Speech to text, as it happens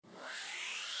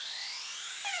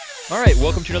All right,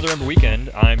 welcome to another Ember Weekend.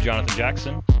 I'm Jonathan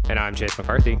Jackson. And I'm Chase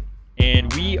McCarthy.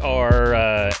 And we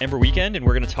are Ember Weekend, and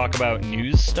we're going to talk about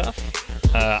news stuff.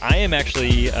 I am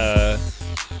actually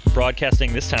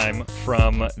broadcasting this time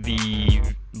from the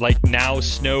now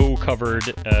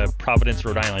snow-covered Providence,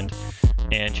 Rhode Island,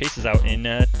 and Chase is out in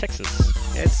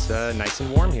Texas. It's nice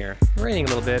and warm here. Raining a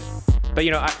little bit, but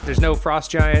there's no frost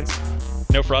giants.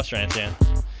 No frost giants, yeah.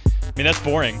 I mean, that's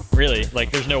boring, really.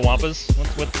 Like, there's no wampas.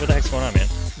 What the heck's going on, man?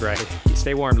 Right.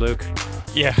 Stay warm, Luke.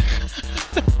 Yeah.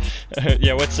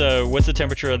 Yeah, what's the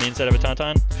temperature on the inside of a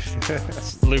tauntaun?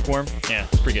 It's lukewarm? Yeah,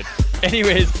 it's pretty good.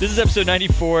 Anyways, this is episode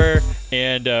 94,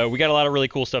 and we got a lot of really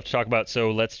cool stuff to talk about,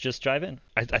 so let's just dive in.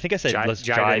 I think I said let's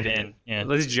dive in. Yeah.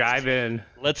 Let's jive in.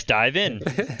 Let's dive in.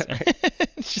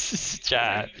 Just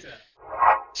jive.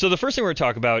 So the first thing we're going to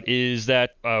talk about is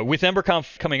that with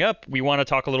EmberConf coming up, we want to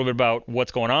talk a little bit about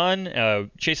what's going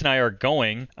on. Chase and I are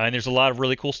going, and there's a lot of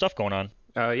really cool stuff going on.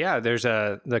 There's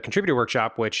the contributor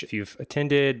workshop, which if you've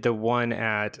attended the one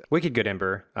at Wicked Good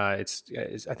Ember, I think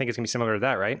it's going to be similar to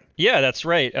that, right? Yeah, that's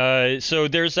right. So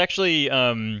there's actually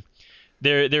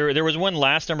there was one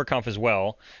last EmberConf as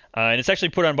well, and it's actually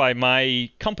put on by my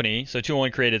company, so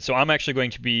 201 Created. So I'm actually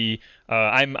going to be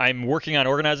I'm working on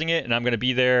organizing it, and I'm going to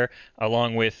be there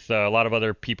along with a lot of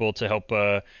other people to help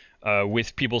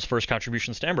with people's first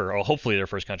contributions to Ember, or hopefully their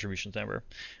first contributions to Ember.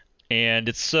 And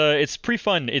it's pretty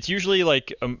fun. It's usually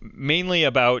mainly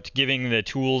about giving the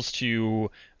tools to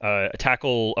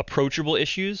tackle approachable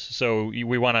issues. So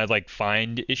we want to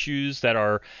find issues that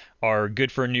are good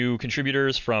for new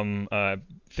contributors from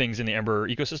things in the Ember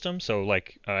ecosystem. So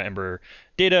Ember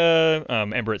data,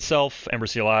 Ember itself, Ember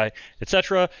CLI,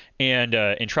 etc. And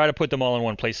try to put them all in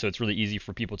one place so it's really easy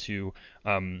for people to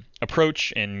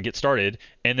approach and get started.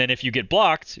 And then if you get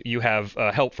blocked, you have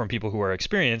help from people who are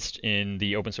experienced in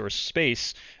the open source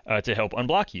space to help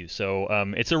unblock you. So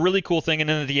it's a really cool thing. And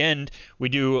then at the end, we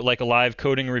do a live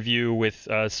coding review with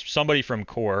somebody from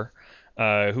Core.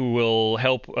 Who will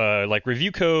help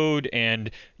review code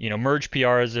and merge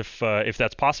PRs if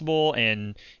that's possible,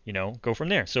 and go from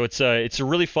there. So it's a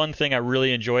really fun thing. I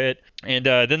really enjoy it. And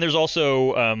then there's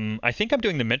also I think I'm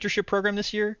doing the mentorship program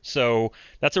this year. So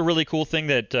that's a really cool thing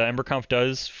that EmberConf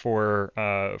does for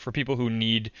people who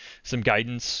need some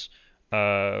guidance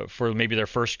for maybe their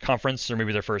first conference or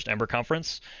maybe their first Ember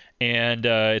conference. And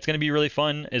it's going to be really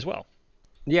fun as well.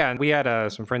 Yeah, and we had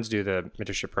some friends do the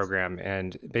mentorship program,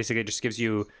 and basically it just gives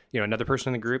you, another person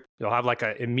in the group. You'll have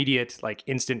an immediate,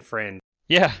 instant friend.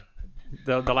 Yeah.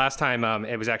 The last time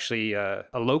it was actually a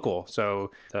local,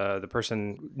 so the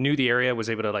person knew the area,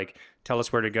 was able to tell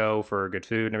us where to go for good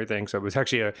food and everything. So it was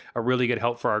actually a really good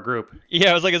help for our group.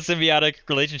 Yeah, it was like a symbiotic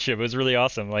relationship. It was really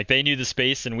awesome. They knew the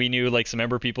space, and we knew some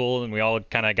Ember people, and we all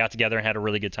kind of got together and had a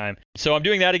really good time. So I'm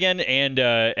doing that again,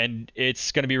 and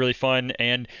it's going to be really fun.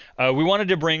 And we wanted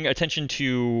to bring attention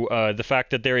to the fact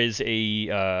that there is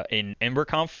an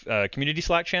EmberConf community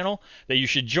Slack channel that you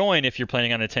should join if you're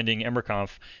planning on attending EmberConf.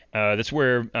 That's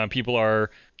where people are,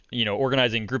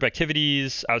 organizing group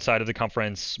activities outside of the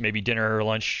conference, maybe dinner or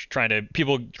lunch,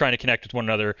 people trying to connect with one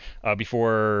another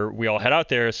before we all head out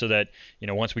there, so that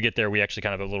once we get there, we actually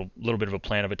kind of have a little bit of a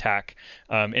plan of attack.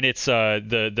 And it's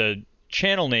the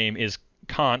channel name is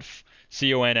Conf,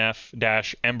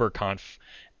 CONF-EmberConf.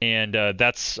 And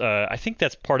that's I think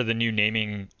that's part of the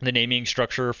naming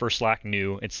structure for Slack.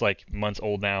 New, it's months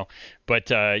old now,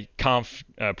 but conf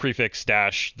prefix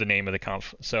dash the name of the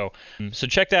conf. So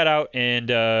check that out, and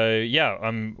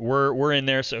we're in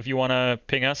there. So if you want to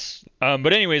ping us,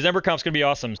 but anyways, EmberConf's gonna be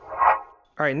awesome.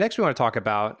 All right, next we want to talk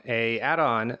about a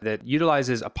add-on that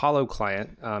utilizes Apollo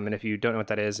Client, and if you don't know what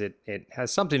that is, it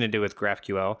has something to do with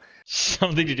GraphQL.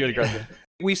 Something to do with GraphQL.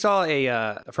 We saw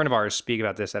a friend of ours speak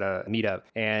about this at a meetup,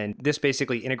 and this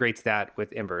basically integrates that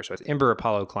with Ember. So it's Ember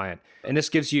Apollo Client. And this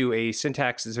gives you a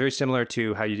syntax that's very similar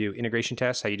to how you do integration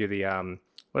tests, how you do the,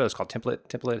 what are those called,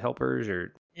 template helpers?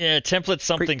 Or template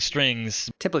something strings.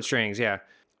 Template strings, yeah.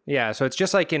 Yeah, so it's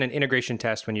just like in an integration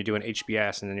test when you do an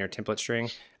HBS and then your template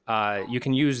string. You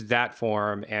can use that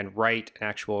form and write an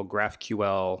actual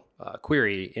GraphQL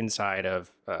query inside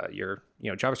of your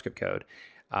JavaScript code.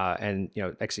 And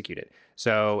execute it.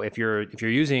 So if you're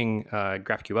using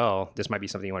GraphQL, this might be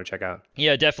something you want to check out.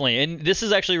 Yeah, definitely. And this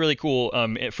is actually really cool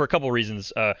for a couple of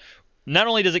reasons. Not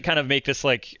only does it kind of make this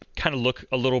kind of look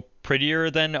a little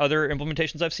prettier than other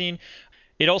implementations I've seen,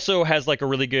 it also has a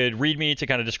really good README to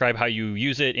kind of describe how you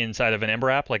use it inside of an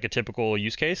Ember app, like a typical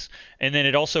use case. And then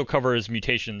it also covers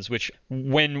mutations, which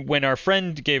when our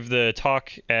friend gave the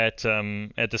talk at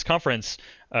this conference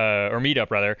or meetup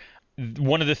rather,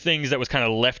 one of the things that was kind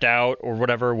of left out or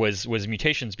whatever was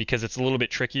mutations, because it's a little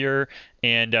bit trickier,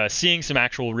 and seeing some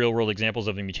actual real world examples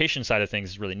of the mutation side of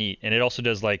things is really neat. And it also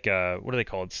does like what are they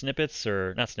called, snippets,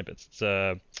 or not snippets, it's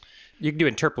You can do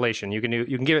interpolation. You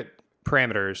can give it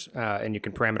parameters, and you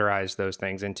can parameterize those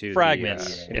things into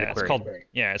fragments. into the It's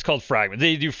query. called fragments.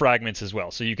 They do fragments as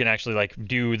well, so you can actually like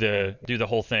do the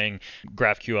whole thing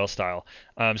GraphQL style.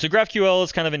 So GraphQL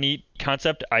is kind of a neat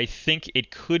concept. I think it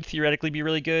could theoretically be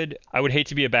really good. I would hate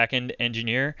to be a backend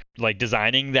engineer like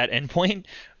designing that endpoint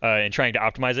and trying to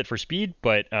optimize it for speed,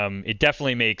 but it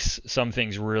definitely makes some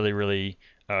things really, really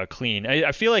clean.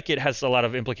 I feel like it has a lot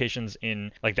of implications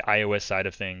in like the iOS side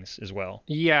of things as well.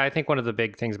 Yeah, I think one of the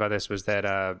big things about this was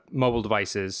that mobile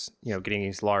devices, getting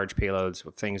these large payloads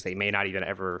of things they may not even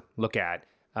ever look at.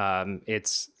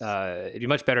 It'd be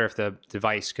much better if the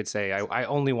device could say, I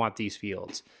only want these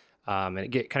fields. And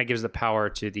it kind of gives the power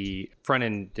to the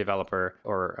front-end developer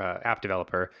or app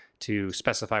developer to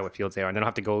specify what fields they are. And they don't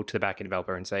have to go to the back-end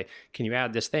developer and say, can you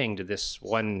add this thing to this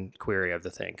one query of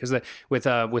the thing? Because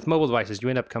with mobile devices, you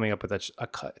end up coming up with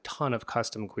a ton of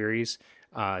custom queries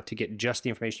to get just the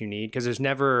information you need, because there's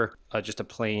never just a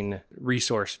plain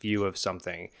resource view of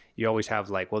something. You always have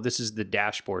like, well, this is the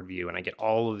dashboard view, and I get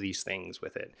all of these things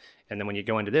with it. And then when you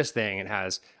go into this thing, it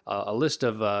has a list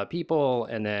of people,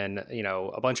 and then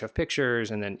a bunch of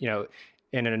pictures, and then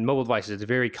and in mobile devices, it's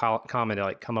very common to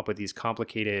like come up with these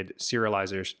complicated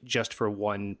serializers just for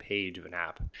one page of an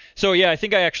app. So yeah, I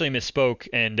think I actually misspoke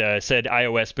and said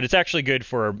iOS, but it's actually good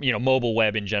for mobile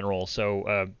web in general.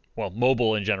 So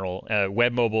mobile in general,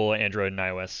 web, mobile, Android, and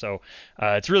iOS. So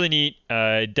it's really neat.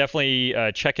 Definitely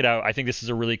check it out. I think this is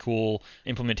a really cool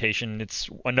implementation. It's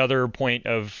another point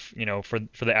of for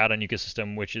the add-on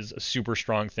ecosystem, which is a super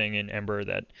strong thing in Ember,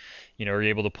 that are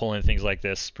able to pull in things like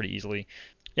this pretty easily.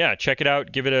 Yeah, check it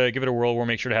out. Give it a whirl. We'll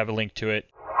make sure to have a link to it.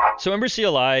 So Ember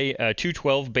CLI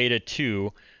 2.12 Beta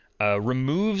 2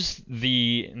 removes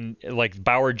the like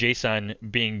Bower JSON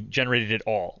being generated at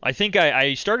all. I think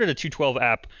I started a 2.12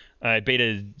 app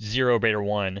beta 0, beta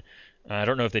 1. I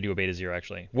don't know if they do a beta 0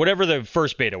 actually. Whatever the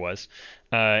first beta was.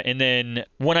 And then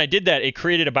when I did that, it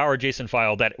created a Bower JSON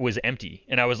file that was empty.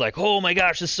 And I was like, oh my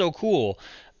gosh, this is so cool.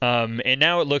 And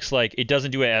now it looks like it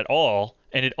doesn't do it at all.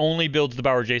 And it only builds the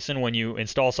Bower JSON when you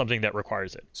install something that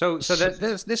requires it. So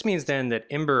this means then that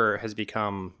Ember has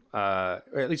become, or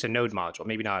at least a node module,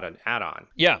 maybe not an add-on.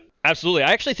 Yeah, absolutely.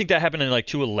 I actually think that happened in like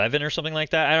 2.11 or something like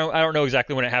that. I don't know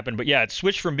exactly when it happened, but yeah, it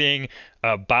switched from being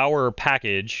a Bower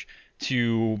package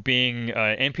to being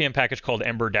an NPM package called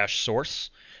Ember-source.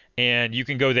 And you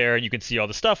can go there and you can see all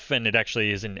the stuff, and it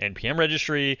actually is an NPM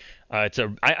registry. I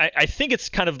think it's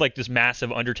kind of like this massive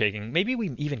undertaking. Maybe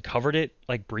we even covered it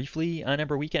like briefly on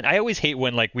Ember Weekend. I always hate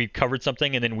when like we covered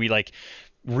something and then we like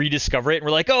rediscover it and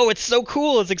we're like, oh, it's so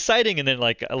cool, it's exciting, and then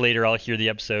like later I'll hear the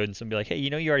episode and somebody be like,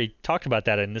 hey, you already talked about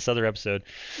that in this other episode.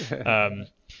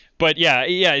 But yeah,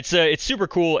 it's super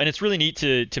cool, and it's really neat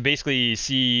to basically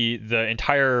see the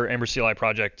entire Ember CLI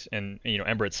project and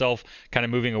Ember itself kind of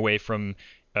moving away from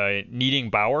needing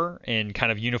Bower and kind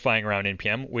of unifying around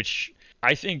NPM, which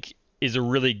I think is a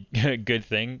really good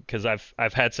thing, because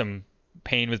I've had some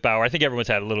pain with Bower. I think everyone's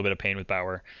had a little bit of pain with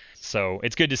Bower. So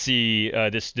it's good to see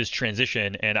this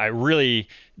transition, and I really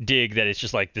dig that it's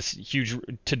just like this huge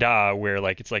ta-da where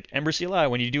like it's like Ember CLI,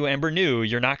 when you do Ember new,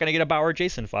 you're not going to get a Bower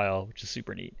JSON file, which is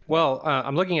super neat. Well,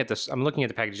 I'm looking at this. I'm looking at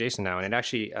the package JSON now, and it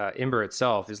actually Ember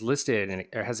itself is listed and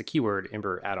it has a keyword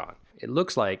Ember add-on. It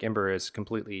looks like Ember is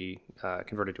completely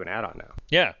converted to an add-on now.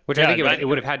 Yeah, which I think it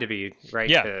would have had to be, right?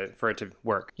 Yeah. For it to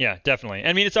work. Yeah, definitely.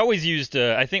 I mean, it's always used.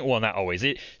 I think, well, not always.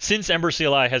 Since Ember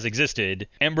CLI has existed,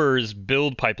 Ember's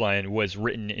build pipeline was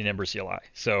written in Ember CLI.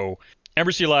 So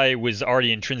Ember CLI was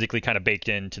already intrinsically kind of baked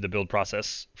into the build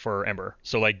process for Ember.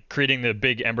 So like creating the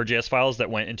big Ember.js files that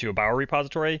went into a Bower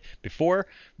repository before,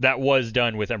 that was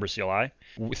done with Ember CLI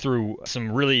through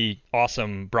some really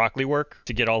awesome Broccoli work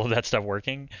to get all of that stuff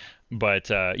working. But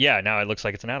yeah, now it looks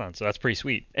like it's an add-on, so that's pretty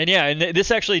sweet. And yeah, and this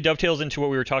actually dovetails into what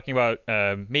we were talking about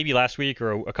maybe last week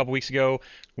or a couple weeks ago,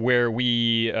 where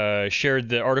we shared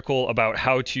the article about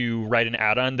how to write an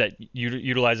add-on that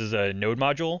utilizes a node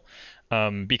module,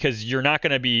 because you're not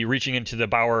going to be reaching into the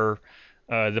Bower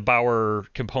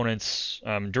components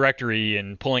directory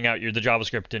and pulling out the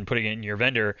JavaScript and putting it in your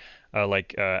vendor,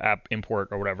 like app import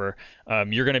or whatever.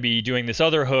 You're going to be doing this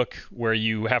other hook where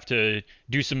you have to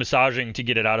do some massaging to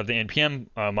get it out of the NPM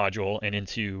module and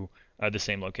into the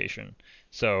same location.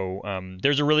 So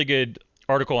there's a really good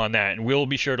article on that, and we'll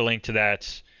be sure to link to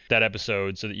that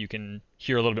episode so that you can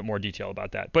hear a little bit more detail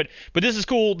about that. But this is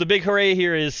cool. The big hooray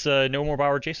here is no more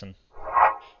Bower JSON.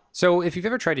 So if you've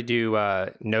ever tried to do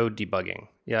node debugging,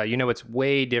 Yeah, it's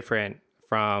way different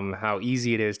from how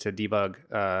easy it is to debug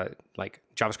like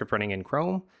JavaScript running in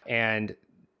Chrome, and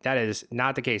that is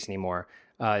not the case anymore.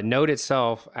 Node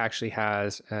itself actually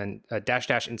has a dash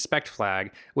dash inspect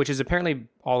flag, which is apparently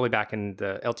all the way back in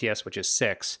the LTS, which is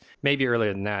 6, maybe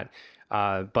earlier than that.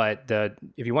 But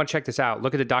if you want to check this out,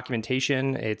 look at the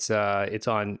documentation. It's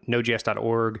on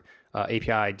Node.js.org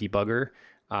API debugger,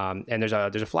 and there's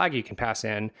a flag you can pass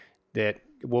in that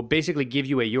will basically give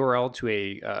you a URL to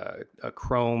a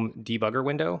Chrome debugger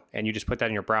window, and you just put that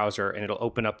in your browser, and it'll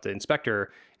open up the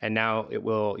inspector, and now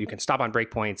you can stop on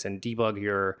breakpoints and debug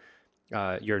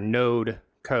your Node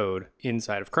code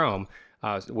inside of Chrome,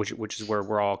 which is where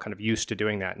we're all kind of used to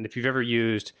doing that. And if you've ever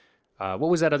used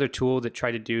what was that other tool that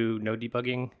tried to do node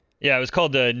debugging? Yeah, it was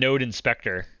called the Node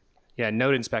Inspector. Yeah,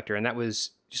 Node Inspector, and that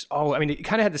was just it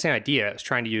kind of had the same idea. It was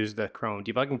trying to use the Chrome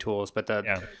debugging tools, but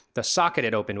the socket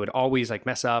it opened would always like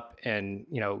mess up, and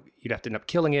you'd have to end up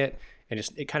killing it, and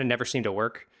it kind of never seemed to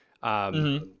work.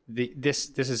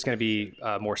 This is going to be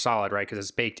more solid, right? Because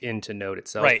it's baked into Node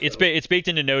itself. Right, it's baked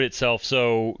into Node itself.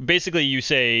 So basically, you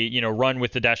say run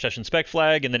with the dash dash inspect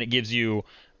flag, and then it gives you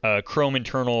a Chrome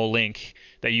internal link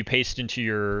that you paste into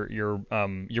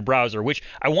your browser, which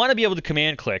I want to be able to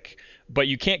command click, but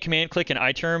you can't command click in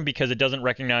iTerm because it doesn't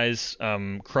recognize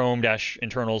Chrome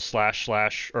internal / or :/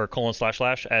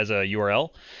 as a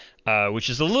URL, which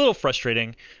is a little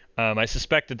frustrating. I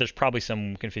suspect that there's probably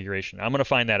some configuration. I'm gonna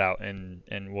find that out and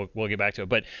we'll get back to it.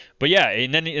 But yeah,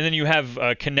 and then you have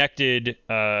a connected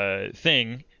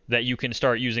thing that you can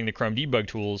start using the Chrome debug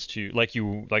tools to like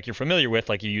you're familiar with,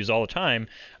 like you use all the time.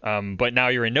 But now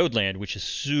you're in Node land, which is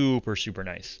super super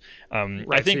nice. Right,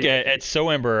 I think at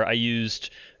SoEmber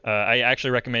I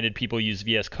actually recommended people use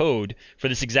VS Code for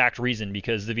this exact reason,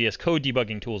 because the VS Code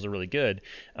debugging tools are really good.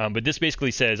 But this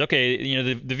basically says,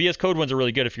 okay, the VS Code ones are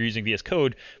really good if you're using VS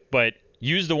Code, but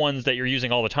use the ones that you're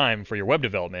using all the time for your web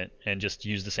development and just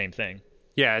use the same thing.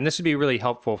 Yeah, and this would be really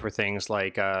helpful for things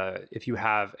like if you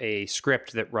have a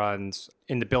script that runs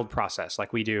in the build process,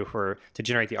 like we do to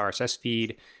generate the RSS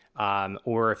feed,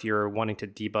 or if you're wanting to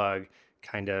debug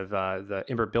kind of the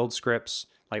Ember build scripts,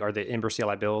 or the Ember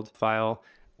CLI build file,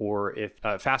 or if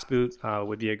Fastboot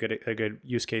would be a good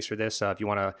use case for this. If you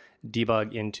want to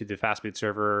debug into the Fastboot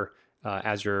server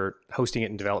as you're hosting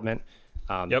it in development.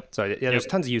 Yep. So there's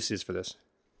tons of uses for this.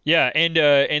 Yeah, and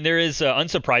there is,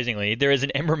 unsurprisingly, there is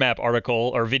an EmberMap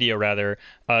article, or video rather,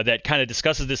 that kind of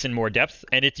discusses this in more depth,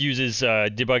 and it uses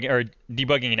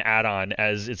debugging an add-on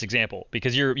as its example,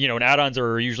 because add-ons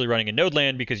are usually running in Node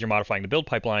land because you're modifying the build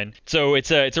pipeline. So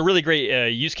it's a really great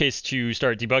use case to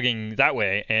start debugging that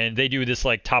way, and they do this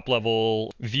like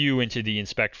top-level view into the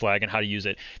inspect flag and how to use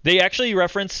it. They actually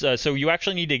reference, so you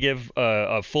actually need to give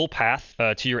a full path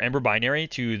to your Ember binary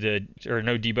to the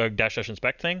node debug --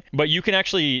 inspect thing, but you can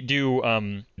actually do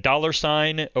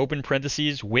 $ open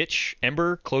parentheses which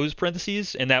Ember close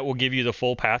parentheses, and that will give you the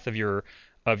full path of your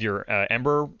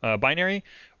Ember binary,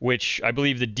 which I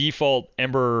believe the default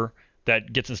Ember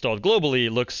that gets installed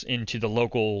globally looks into the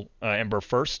local Ember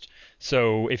first.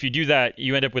 So if you do that,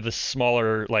 you end up with a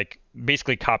smaller,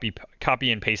 basically copy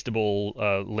and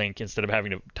pastable link instead of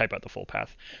having to type out the full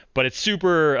path. But it's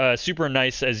super super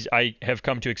nice, as I have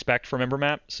come to expect from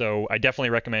EmberMap. So I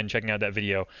definitely recommend checking out that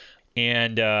video.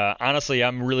 And honestly,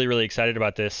 I'm really, really excited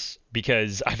about this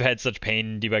because I've had such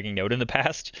pain debugging Node in the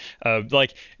past.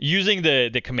 Using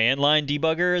the command line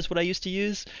debugger is what I used to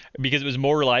use because it was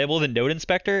more reliable than Node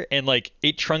Inspector, and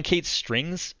it truncates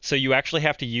strings, so you actually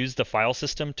have to use the file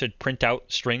system to print out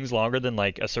strings longer than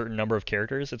a certain number of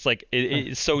characters. It's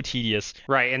it's so tedious.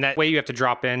 Right, and that way you have to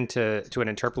drop into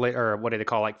an interpolator, or what do they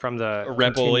call from the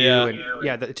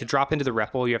REPL, to drop into the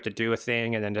REPL, you have to do a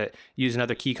thing, and then to use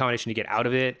another key combination to get out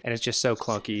of it, and it's just so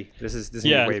clunky. This is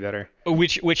way better.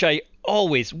 Which I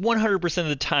always 100% of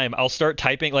the time I'll start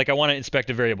typing, I want to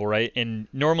inspect a variable, right? And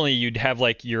normally you'd have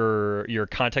your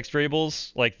context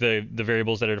variables, the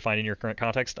variables that are defined in your current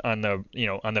context on the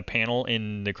on the panel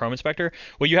in the Chrome inspector.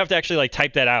 Well, you have to actually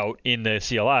type that out in the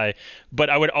CLI,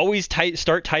 but I would always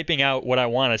start typing out what I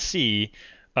want to see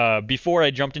before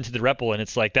I jumped into the REPL, and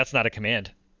it's that's not a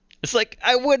command. It's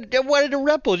I wanted a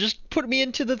REPL. Just put me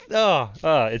into the.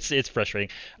 It's frustrating.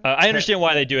 I understand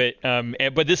why they do it,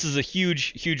 but this is a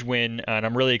huge win, and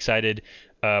I'm really excited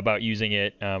about using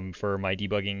it for my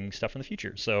debugging stuff in the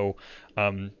future. So,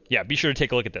 be sure to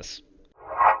take a look at this.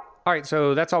 All right,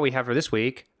 so that's all we have for this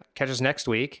week. Catch us next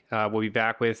week. We'll be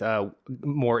back with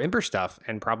more Ember stuff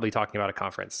and probably talking about a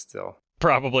conference still.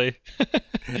 Probably.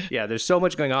 Yeah, there's so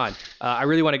much going on. I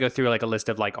really want to go through like a list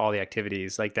of like all the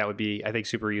activities. Like that would be, I think,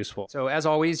 super useful. So as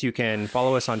always, you can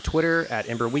follow us on Twitter at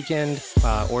Ember Weekend,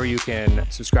 or you can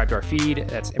subscribe to our feed.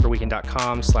 That's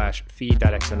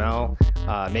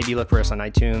emberweekend.com/feed.xml. Maybe look for us on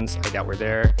iTunes. I doubt we're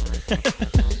there.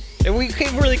 And we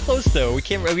came really close though. We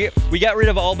got rid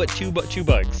of all but two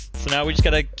bugs. So now we just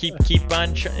gotta keep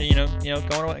on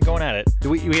going at it.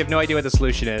 We have no idea what the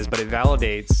solution is, but it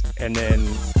validates and then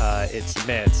it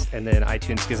submits, and then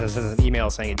iTunes gives us an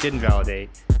email saying it didn't validate,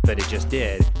 but it just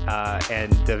did.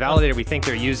 And the validator we think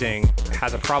they're using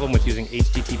has a problem with using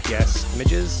HTTPS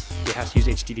images. It has to use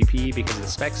HTTP because the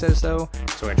spec says so.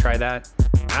 So we're gonna try that.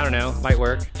 I don't know, might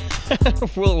work.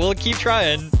 We'll keep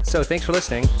trying. So thanks for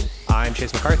listening. I'm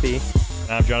Chase McCarthy.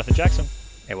 I'm Jonathan Jackson.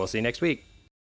 And we'll see you next week.